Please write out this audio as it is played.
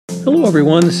Hello,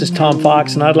 everyone. This is Tom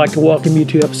Fox, and I'd like to welcome you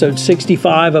to episode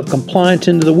 65 of Compliance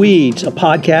Into the Weeds, a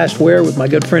podcast where, with my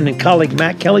good friend and colleague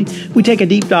Matt Kelly, we take a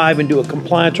deep dive into a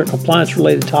compliance or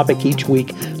compliance-related topic each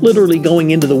week, literally going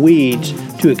into the weeds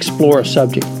to explore a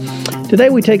subject.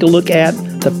 Today, we take a look at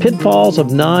the pitfalls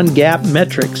of non-GAAP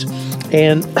metrics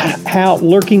and how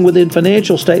lurking within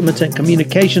financial statements and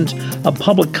communications of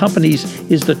public companies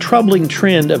is the troubling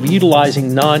trend of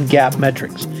utilizing non-GAAP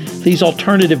metrics. These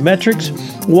alternative metrics,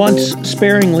 once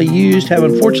sparingly used, have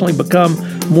unfortunately become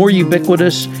more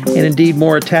ubiquitous and indeed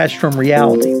more attached from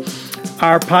reality.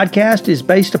 Our podcast is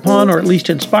based upon, or at least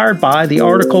inspired by, the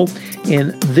article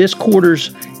in this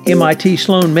quarter's MIT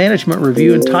Sloan Management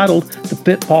Review entitled The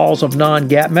Pitfalls of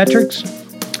Non-GAAP Metrics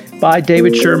by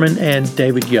David Sherman and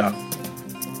David Young.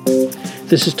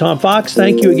 This is Tom Fox.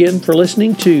 Thank you again for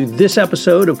listening to this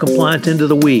episode of Compliance Into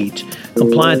the Weeds.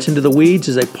 Compliance Into the Weeds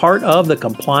is a part of the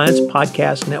Compliance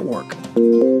Podcast Network.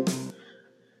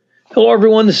 Hello,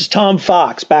 everyone. This is Tom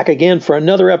Fox, back again for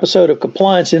another episode of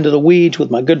Compliance Into the Weeds with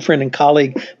my good friend and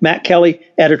colleague, Matt Kelly,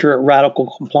 editor at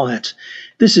Radical Compliance.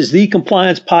 This is the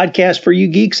compliance podcast for you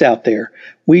geeks out there.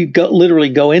 We literally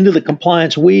go into the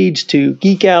compliance weeds to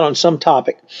geek out on some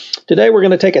topic. Today, we're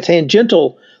going to take a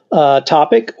tangential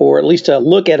topic, or at least a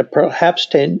look at a perhaps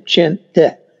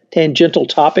tangential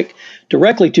topic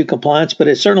directly to compliance, but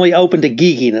it's certainly open to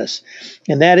geekiness,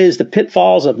 and that is the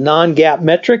pitfalls of non-GAAP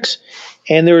metrics.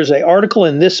 And there is an article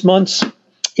in this month's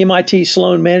MIT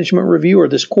Sloan Management Review, or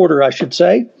this quarter, I should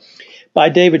say, by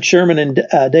David Sherman and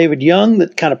David Young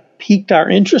that kind of piqued our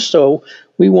interest, so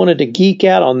we wanted to geek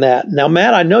out on that. Now,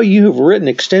 Matt, I know you have written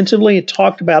extensively and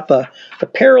talked about the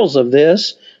perils of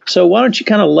this, so why don't you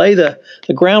kind of lay the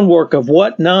groundwork of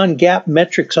what non-GAAP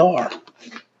metrics are?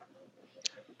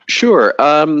 Sure.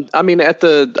 I mean, at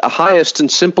the highest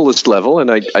and simplest level, and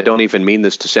I don't even mean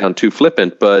this to sound too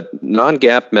flippant, but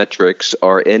non-GAAP metrics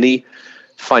are any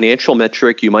financial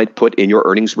metric you might put in your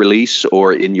earnings release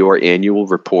or in your annual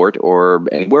report or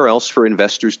anywhere else for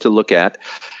investors to look at.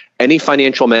 Any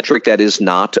financial metric that is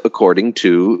not according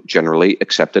to generally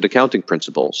accepted accounting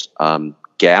principles.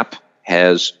 GAAP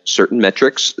has certain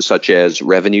metrics such as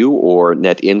revenue or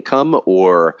net income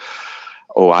or,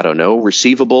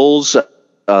 receivables,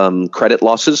 credit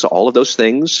losses, all of those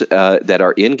things that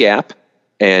are in GAAP,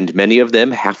 and many of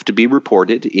them have to be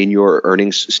reported in your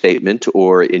earnings statement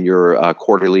or in your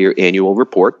quarterly or annual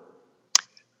report.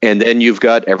 And then you've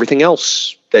got everything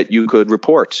else that you could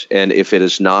report. And if it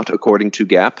is not according to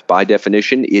GAAP, by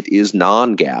definition, it is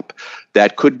non-GAAP.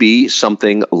 That could be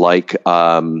something like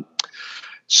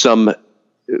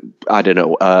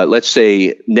let's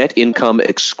say net income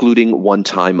excluding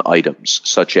one-time items,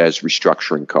 such as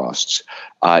restructuring costs.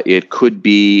 It could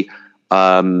be,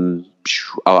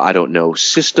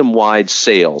 system-wide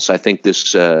sales. I think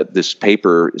this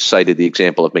paper cited the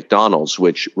example of McDonald's,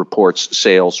 which reports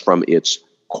sales from its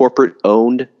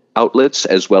corporate-owned outlets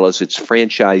as well as its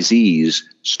franchisees'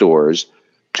 stores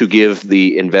to give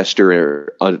the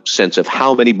investor a sense of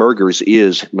how many burgers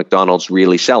is McDonald's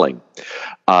really selling.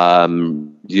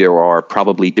 There are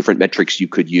probably different metrics you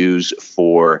could use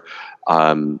for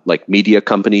like media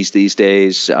companies these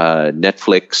days,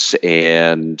 Netflix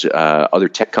and other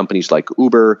tech companies like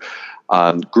Uber,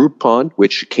 Groupon,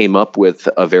 which came up with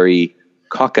a very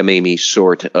cockamamie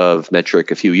sort of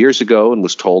metric a few years ago and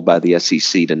was told by the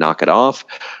SEC to knock it off.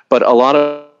 But a lot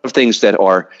of things that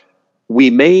are, we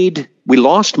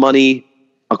lost money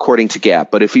according to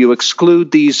GAAP, but if you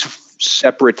exclude these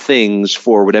separate things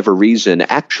for whatever reason,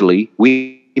 actually,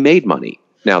 we made money.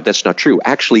 Now, that's not true.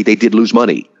 Actually, they did lose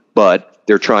money, but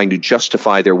they're trying to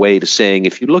justify their way to saying,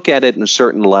 if you look at it in a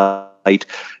certain light,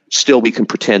 still we can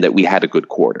pretend that we had a good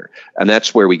quarter. And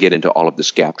that's where we get into all of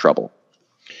this GAAP trouble.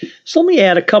 So let me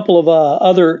add a couple of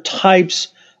other types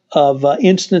of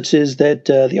instances that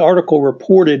the article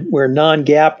reported where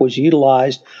non-GAAP was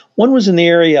utilized. One was in the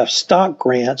area of stock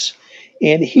grants.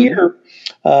 And here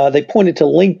they pointed to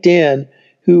LinkedIn,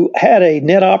 who had a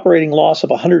net operating loss of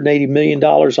 $180 million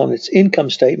on its income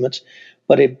statements,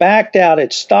 but it backed out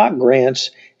its stock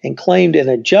grants and claimed an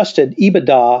adjusted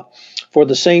EBITDA for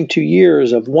the same 2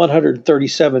 years of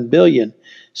 $137 billion,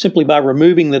 simply by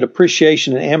removing the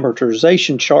depreciation and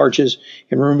amortization charges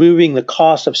and removing the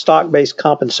cost of stock-based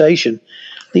compensation.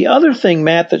 The other thing,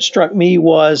 Matt, that struck me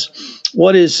was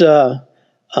what is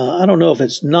I don't know if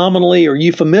it's nominally or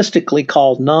euphemistically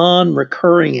called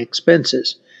non-recurring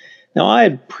expenses. Now, I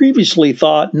had previously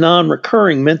thought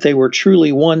non-recurring meant they were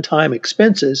truly one-time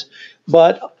expenses,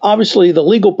 but obviously the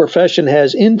legal profession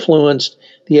has influenced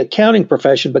the accounting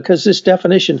profession because this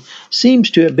definition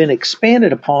seems to have been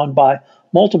expanded upon by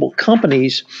multiple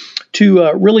companies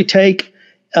to really take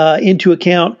into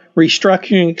account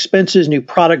restructuring expenses, new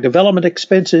product development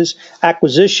expenses,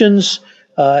 acquisitions,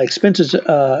 expenses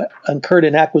incurred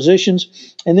in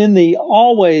acquisitions, and then the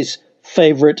always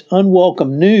favorite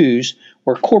unwelcome news,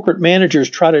 where corporate managers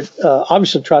try to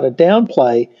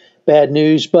downplay bad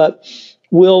news, but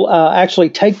will actually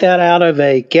take that out of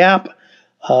a GAAP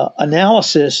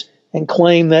analysis and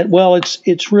claim that, well,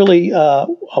 it's really a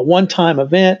one-time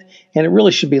event, and it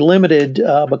really should be limited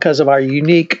because of our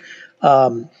unique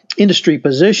industry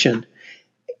position.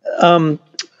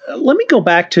 Let me go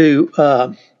back to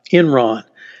Enron,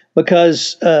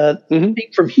 because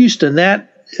being from Houston, that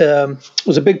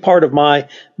was a big part of my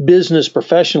business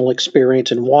professional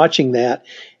experience in watching that.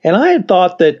 And I had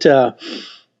thought that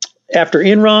after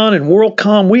Enron and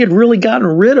WorldCom, we had really gotten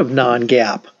rid of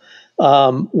non-GAAP.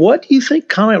 What do you think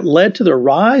kind of led to the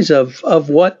rise of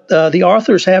what the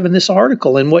authors have in this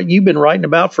article and what you've been writing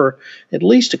about for at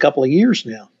least a couple of years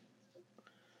now?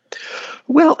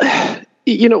 Well,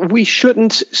 we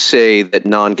shouldn't say that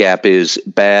non-GAAP is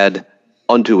bad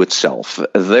unto itself.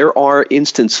 There are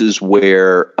instances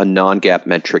where a non-GAAP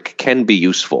metric can be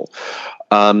useful.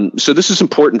 So this is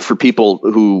important for people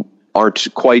who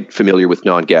aren't quite familiar with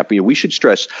non-GAAP. We should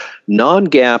stress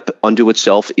non-GAAP unto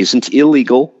itself isn't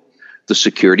illegal. The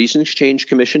Securities and Exchange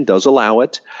Commission does allow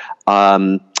it.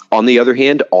 On the other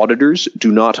hand, auditors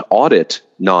do not audit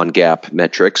non-GAAP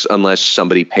metrics unless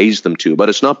somebody pays them to, but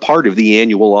it's not part of the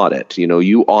annual audit.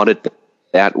 You audit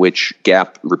that which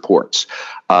GAAP reports.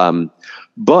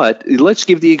 But let's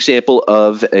give the example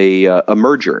of a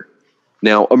merger.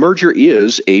 Now, a merger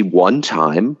is a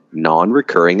one-time,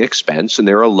 non-recurring expense, and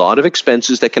there are a lot of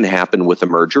expenses that can happen with a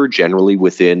merger, generally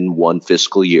within one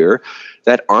fiscal year,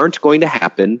 that aren't going to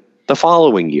happen the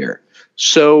following year.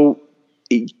 So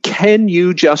can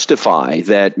you justify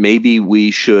that maybe we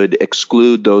should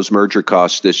exclude those merger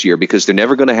costs this year because they're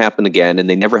never going to happen again and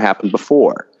they never happened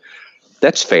before?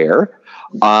 That's fair.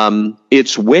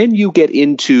 It's when you get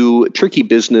into tricky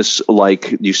business,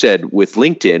 like you said, with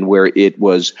LinkedIn, where it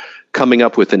was coming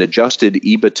up with an adjusted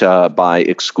EBITDA by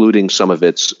excluding some of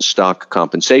its stock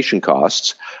compensation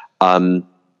costs. Come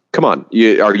on,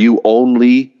 are you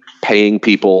only paying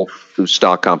people whose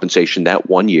stock compensation that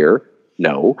 1 year?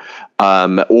 No.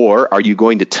 Or are you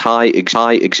going to tie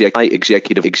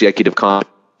executive comp,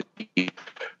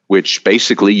 which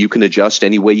basically you can adjust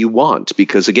any way you want,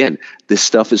 because again, this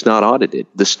stuff is not audited.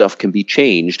 This stuff can be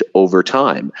changed over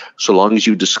time, so long as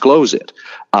you disclose it.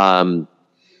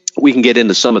 We can get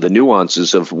into some of the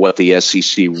nuances of what the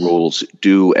SEC rules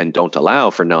do and don't allow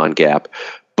for non-GAAP,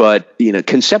 but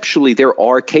conceptually there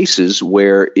are cases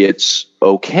where it's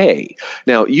okay.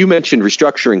 Now, you mentioned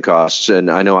restructuring costs, and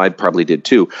I know I probably did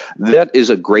too. That is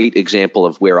a great example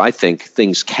of where I think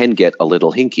things can get a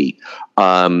little hinky.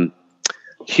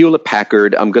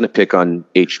 Hewlett-Packard, I'm going to pick on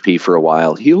HP for a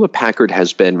while. Hewlett-Packard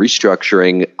has been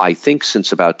restructuring, I think,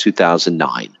 since about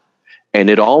 2009. And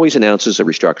it always announces a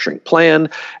restructuring plan,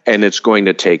 and it's going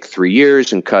to take 3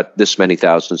 years and cut this many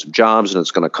thousands of jobs, and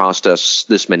it's going to cost us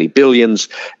this many billions.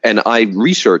 And I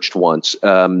researched once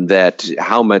that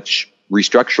how much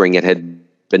restructuring it had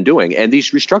been doing. And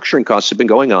these restructuring costs have been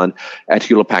going on at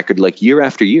Hewlett-Packard like year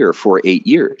after year for 8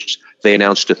 years. They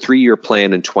announced a 3-year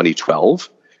plan in 2012,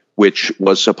 which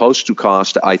was supposed to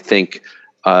cost, I think,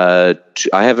 I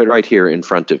have it right here in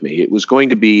front of me. It was going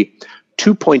to be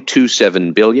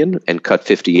 $2.27 billion and cut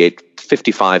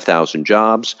 55,000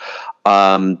 jobs.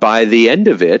 By the end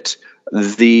of it,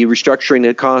 the restructuring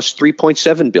had cost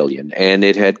 $3.7 billion, and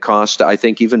it had cost, I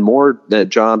think, even more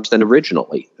jobs than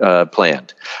originally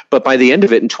planned. But by the end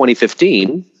of it in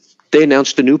 2015, they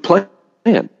announced a new plan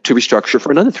to restructure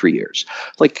for another 3 years.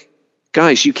 Like,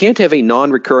 guys, you can't have a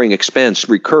non-recurring expense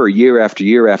recur year after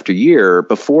year after year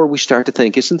before we start to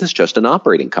think, isn't this just an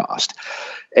operating cost?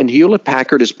 And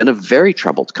Hewlett-Packard has been a very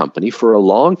troubled company for a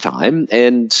long time,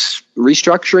 and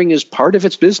restructuring is part of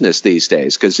its business these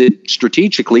days because it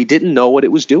strategically didn't know what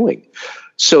it was doing.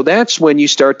 So that's when you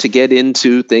start to get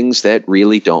into things that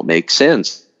really don't make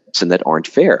sense and that aren't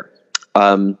fair.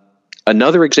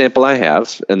 Another example I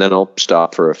have, and then I'll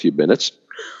stop for a few minutes,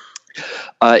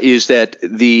 is that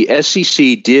the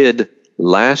SEC did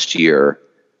last year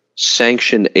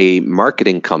sanction a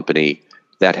marketing company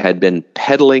that had been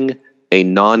peddling a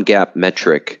non-GAAP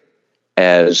metric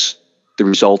as the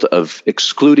result of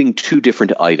excluding 2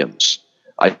 different items.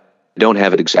 I don't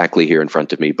have it exactly here in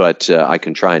front of me, but I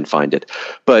can try and find it.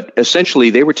 But essentially,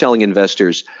 they were telling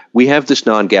investors, we have this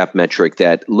non-GAAP metric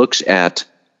that looks at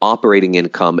operating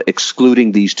income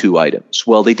excluding these 2 items.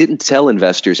 Well, they didn't tell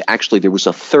investors, actually, there was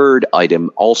a third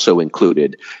item also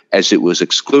included as it was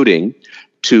excluding.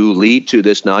 to lead to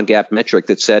this non-GAAP metric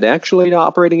that said, actually,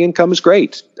 operating income is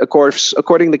great. Of course,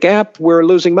 according to GAAP, we're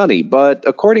losing money. But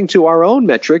according to our own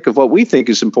metric of what we think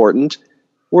is important,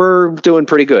 we're doing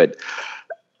pretty good.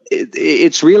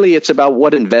 It's about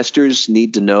what investors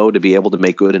need to know to be able to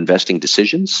make good investing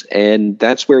decisions. And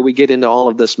that's where we get into all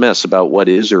of this mess about what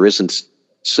is or isn't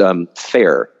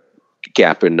fair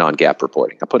GAAP and non-GAAP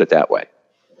reporting. I'll put it that way.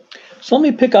 So let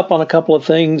me pick up on a couple of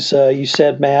things you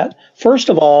said, Matt. First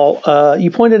of all,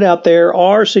 you pointed out there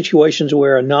are situations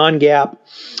where a non-GAAP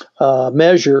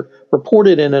measure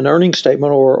reported in an earnings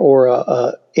statement or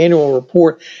a annual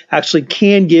report actually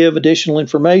can give additional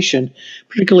information,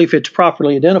 particularly if it's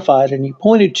properly identified. And you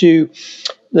pointed to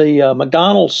the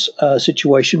McDonald's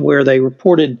situation where they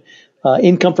reported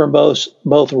income from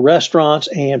both restaurants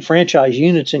and franchise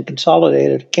units in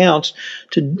consolidated accounts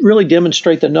to really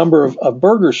demonstrate the number of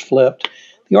burgers flipped.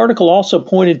 The article also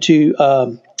pointed to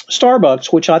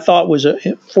Starbucks, which I thought was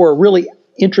for a really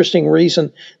interesting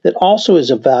reason that also is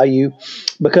of value,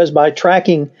 because by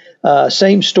tracking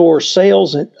same-store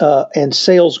sales and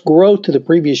sales growth to the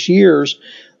previous years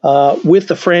with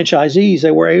the franchisees,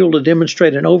 they were able to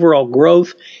demonstrate an overall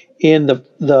growth in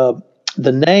the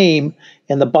name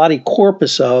and the body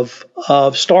corpus of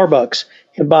Starbucks.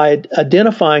 And by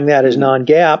identifying that as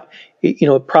non-GAAP,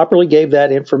 it properly gave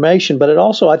that information. But it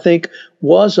also, I think,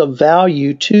 was of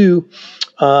value to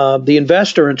the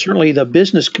investor and certainly the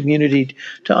business community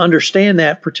to understand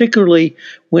that, particularly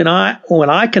when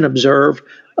I can observe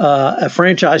a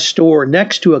franchise store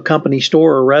next to a company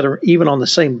store, or rather even on the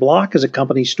same block as a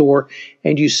company store,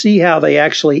 and you see how they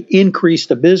actually increase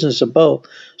the business of both.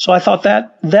 So I thought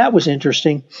that was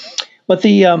interesting. But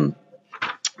the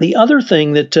other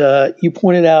thing that you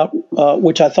pointed out,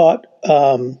 which I thought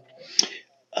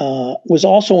was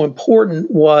also important,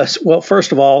 was, well,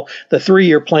 first of all, the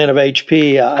 3-year plan of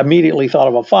HP. I immediately thought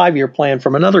of a 5-year plan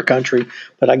from another country,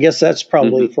 but I guess that's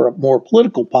probably for a more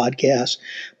political podcast.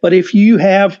 But if you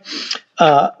have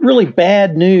really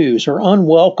bad news or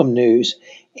unwelcome news,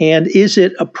 and is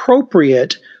it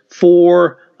appropriate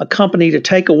for a company to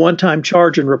take a one-time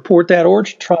charge and report that, or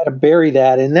to try to bury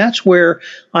that? And that's where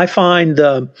I find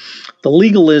the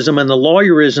legalism and the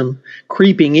lawyerism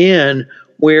creeping in,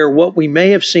 where what we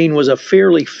may have seen was a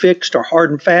fairly fixed or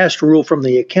hard and fast rule from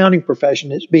the accounting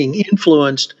profession is being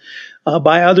influenced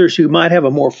by others who might have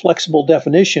a more flexible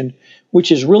definition,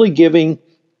 which is really giving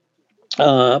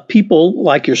people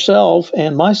like yourself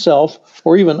and myself,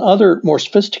 or even other more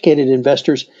sophisticated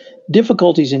investors,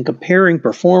 difficulties in comparing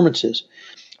performances.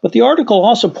 But the article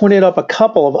also pointed up a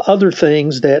couple of other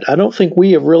things that I don't think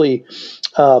we have really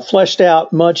fleshed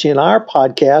out much in our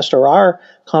podcast or our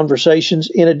conversations.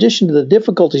 In addition to the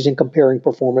difficulties in comparing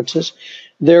performances,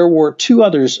 there were 2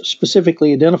 others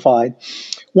specifically identified.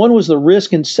 One was the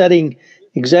risk in setting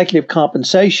executive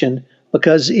compensation,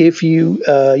 because if you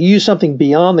use something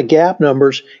beyond the GAAP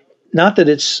numbers, not that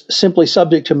it's simply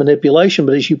subject to manipulation,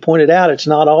 but as you pointed out, it's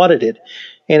not audited.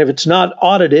 And if it's not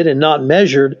audited and not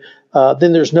measured,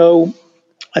 then there's no,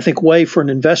 I think, way for an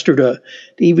investor to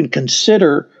even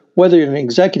consider whether an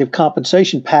executive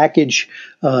compensation package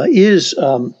is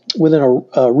within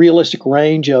a realistic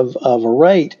range of a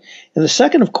rate. And the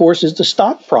second, of course, is the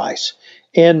stock price.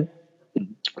 And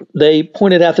they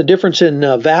pointed out the difference in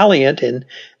Valeant and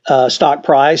stock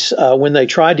price when they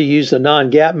tried to use the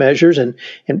non-GAAP measures.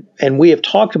 And we have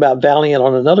talked about Valeant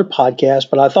on another podcast,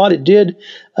 but I thought it did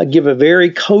give a very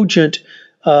cogent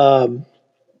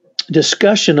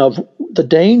discussion of the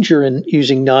danger in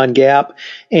using non-GAAP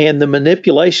and the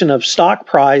manipulation of stock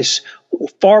price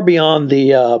far beyond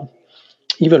the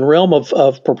even realm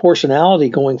of proportionality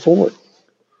going forward.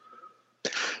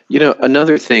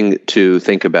 Another thing to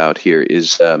think about here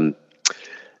is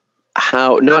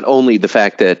how not only the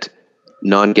fact that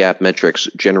non-GAAP metrics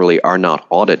generally are not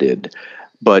audited,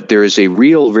 but there is a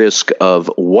real risk of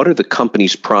what are the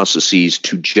company's processes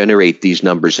to generate these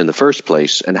numbers in the first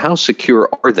place, and how secure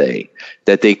are they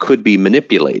that they could be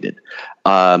manipulated?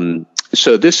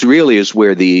 So this really is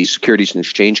where the Securities and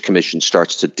Exchange Commission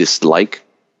starts to dislike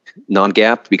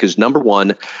non-GAAP, because number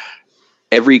one,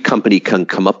 every company can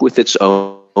come up with its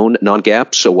own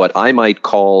non-GAAP. So what I might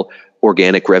call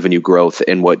organic revenue growth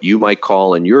and what you might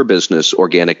call in your business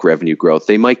organic revenue growth,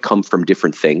 they might come from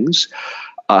different things.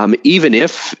 Even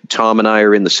if Tom and I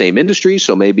are in the same industry,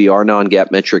 so maybe our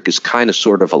non-GAAP metric is kind of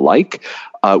sort of alike,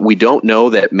 we don't know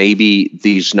that maybe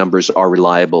these numbers are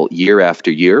reliable year after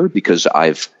year because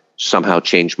I've somehow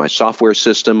changed my software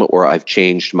system or I've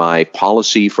changed my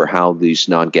policy for how these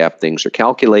non-GAAP things are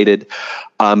calculated.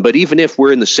 But even if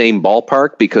we're in the same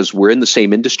ballpark because we're in the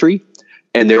same industry,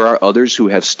 and there are others who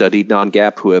have studied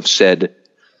non-GAAP who have said,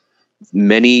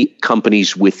 Many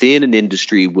companies within an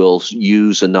industry will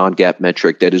use a non-GAAP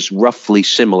metric that is roughly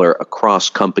similar across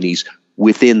companies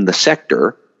within the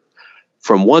sector.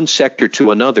 From one sector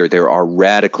to another, there are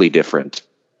radically different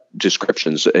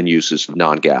descriptions and uses of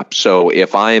non-GAAP. So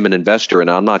if I am an investor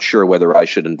and I'm not sure whether I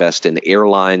should invest in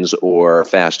airlines or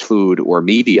fast food or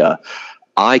media,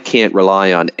 I can't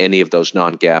rely on any of those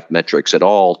non-GAAP metrics at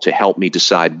all to help me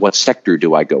decide what sector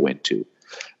do I go into.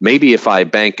 Maybe if I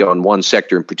bank on one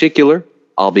sector in particular,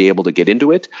 I'll be able to get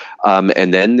into it,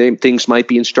 and then things might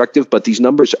be instructive, but these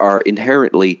numbers are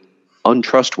inherently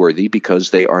untrustworthy because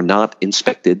they are not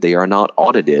inspected, they are not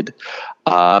audited.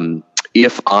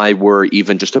 If I were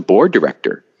even just a board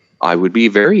director, I would be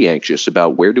very anxious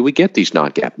about where do we get these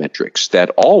non-GAAP metrics that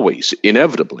always,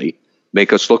 inevitably,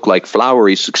 make us look like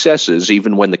flowery successes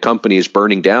even when the company is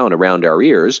burning down around our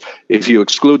ears. If you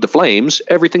exclude the flames,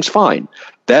 everything's fine.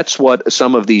 That's what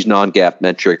some of these non-GAAP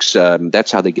metrics,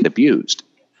 that's how they get abused.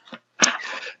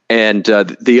 And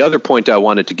the other point I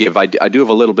wanted to give, I do have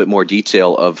a little bit more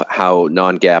detail of how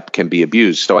non-GAAP can be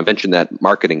abused. So I mentioned that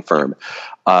marketing firm.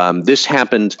 This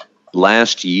happened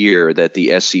last year that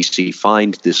the SEC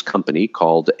fined this company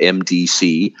called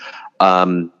MDC.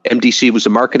 MDC was a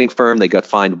marketing firm. They got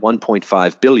fined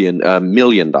 $1.5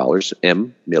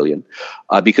 million,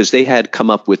 because they had come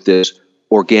up with this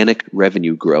organic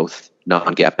revenue growth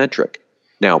non-GAAP metric.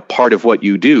 Now, part of what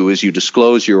you do is you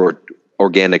disclose your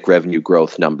organic revenue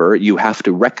growth number. You have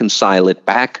to reconcile it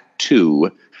back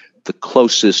to the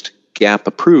closest GAAP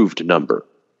approved number,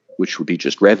 which would be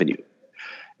just revenue.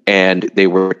 And they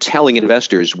were telling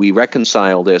investors, we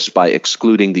reconcile this by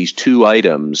excluding these two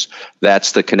items.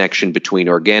 That's the connection between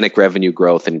organic revenue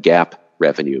growth and GAAP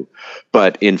revenue.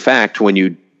 But in fact, when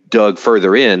you dug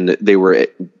further in, they were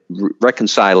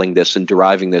reconciling this and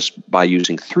deriving this by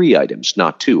using three items,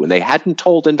 not two. And they hadn't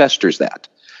told investors that.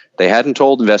 They hadn't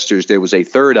told investors there was a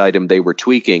third item they were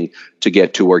tweaking to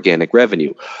get to organic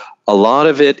revenue. A lot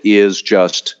of it is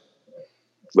just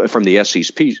from the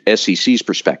SEC's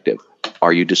perspective.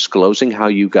 Are you disclosing how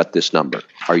you got this number?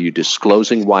 Are you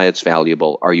disclosing why it's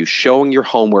valuable? Are you showing your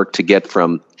homework to get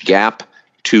from GAAP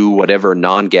to whatever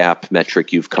non-GAAP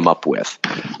metric you've come up with?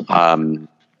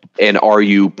 And are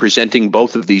you presenting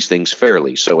both of these things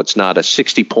fairly? So it's not a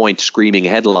 60-point screaming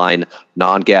headline,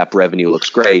 non-GAAP revenue looks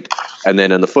great, and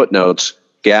then in the footnotes,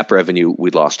 GAAP revenue,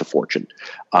 we lost a fortune.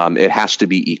 It has to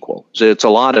be equal. So it's a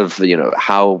lot of,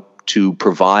 how to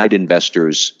provide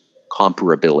investors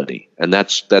comparability, and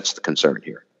that's the concern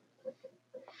here.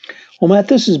 Well, Matt,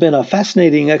 this has been a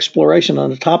fascinating exploration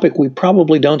on a topic we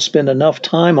probably don't spend enough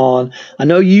time on. I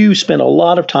know you spend a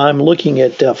lot of time looking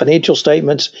at financial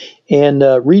statements and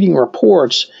reading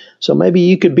reports, so maybe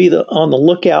you could be on the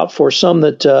lookout for some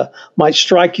that might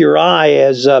strike your eye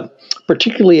as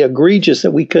particularly egregious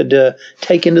that we could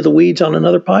take into the weeds on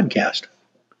another podcast.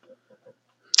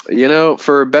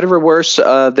 For better or worse,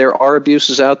 there are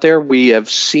abuses out there. We have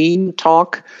seen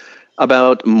talk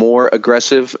about more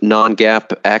aggressive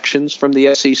non-GAAP actions from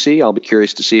the SEC. I'll be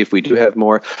curious to see if we do have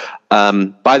more.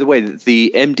 By the way,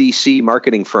 the MDC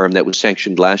marketing firm that was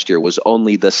sanctioned last year was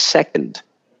only the second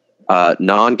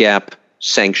non-GAAP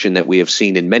sanction that we have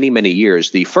seen in many, many years.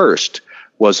 The first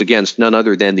was against none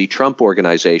other than the Trump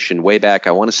Organization way back,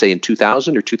 I want to say in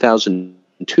 2000 or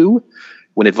 2002,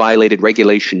 when it violated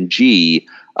Regulation G.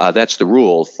 That's the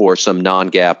rule for some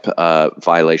non-GAAP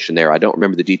violation there. I don't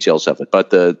remember the details of it, but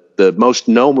the most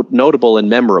notable and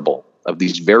memorable of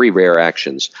these very rare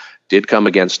actions did come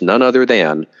against none other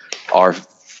than our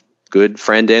good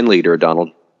friend and leader, Donald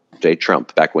J.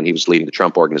 Trump, back when he was leading the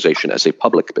Trump Organization as a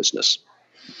public business.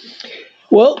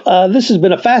 Well, this has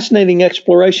been a fascinating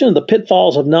exploration of the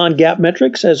pitfalls of non-GAAP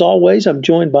metrics. As always, I'm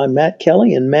joined by Matt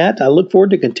Kelly. And Matt, I look forward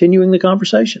to continuing the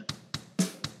conversation.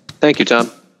 Thank you,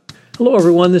 Tom. Hello,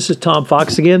 everyone. This is Tom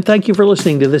Fox again. Thank you for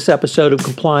listening to this episode of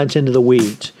Compliance Into the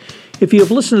Weeds. If you have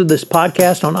listened to this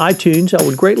podcast on iTunes, I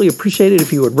would greatly appreciate it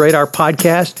if you would rate our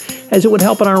podcast, as it would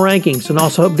help in our rankings and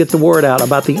also help get the word out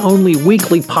about the only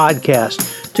weekly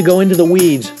podcast to go into the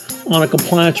weeds on a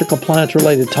compliance or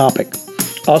compliance-related topic.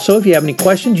 Also, if you have any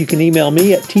questions, you can email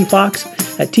me at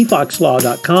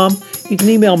tfox@tfoxlaw.com. You can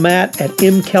email Matt at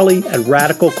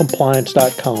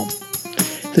mkelly@radicalcompliance.com.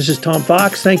 This is Tom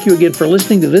Fox. Thank you again for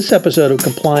listening to this episode of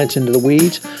Compliance Into the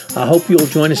Weeds. I hope you'll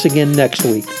join us again next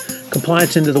week.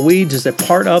 Compliance Into the Weeds is a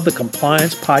part of the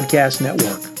Compliance Podcast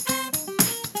Network.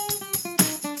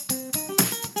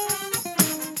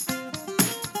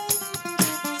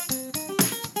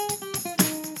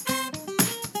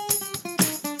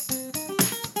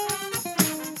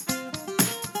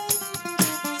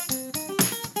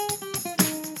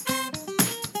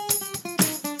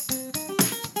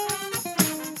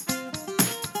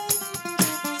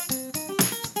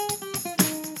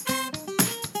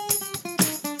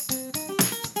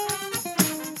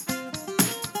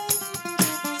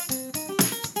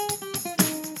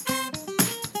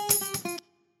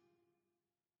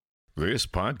 This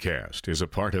podcast is a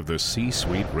part of the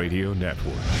C-Suite Radio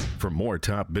Network. For more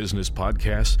top business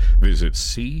podcasts, visit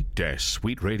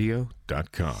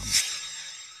c-suiteradio.com.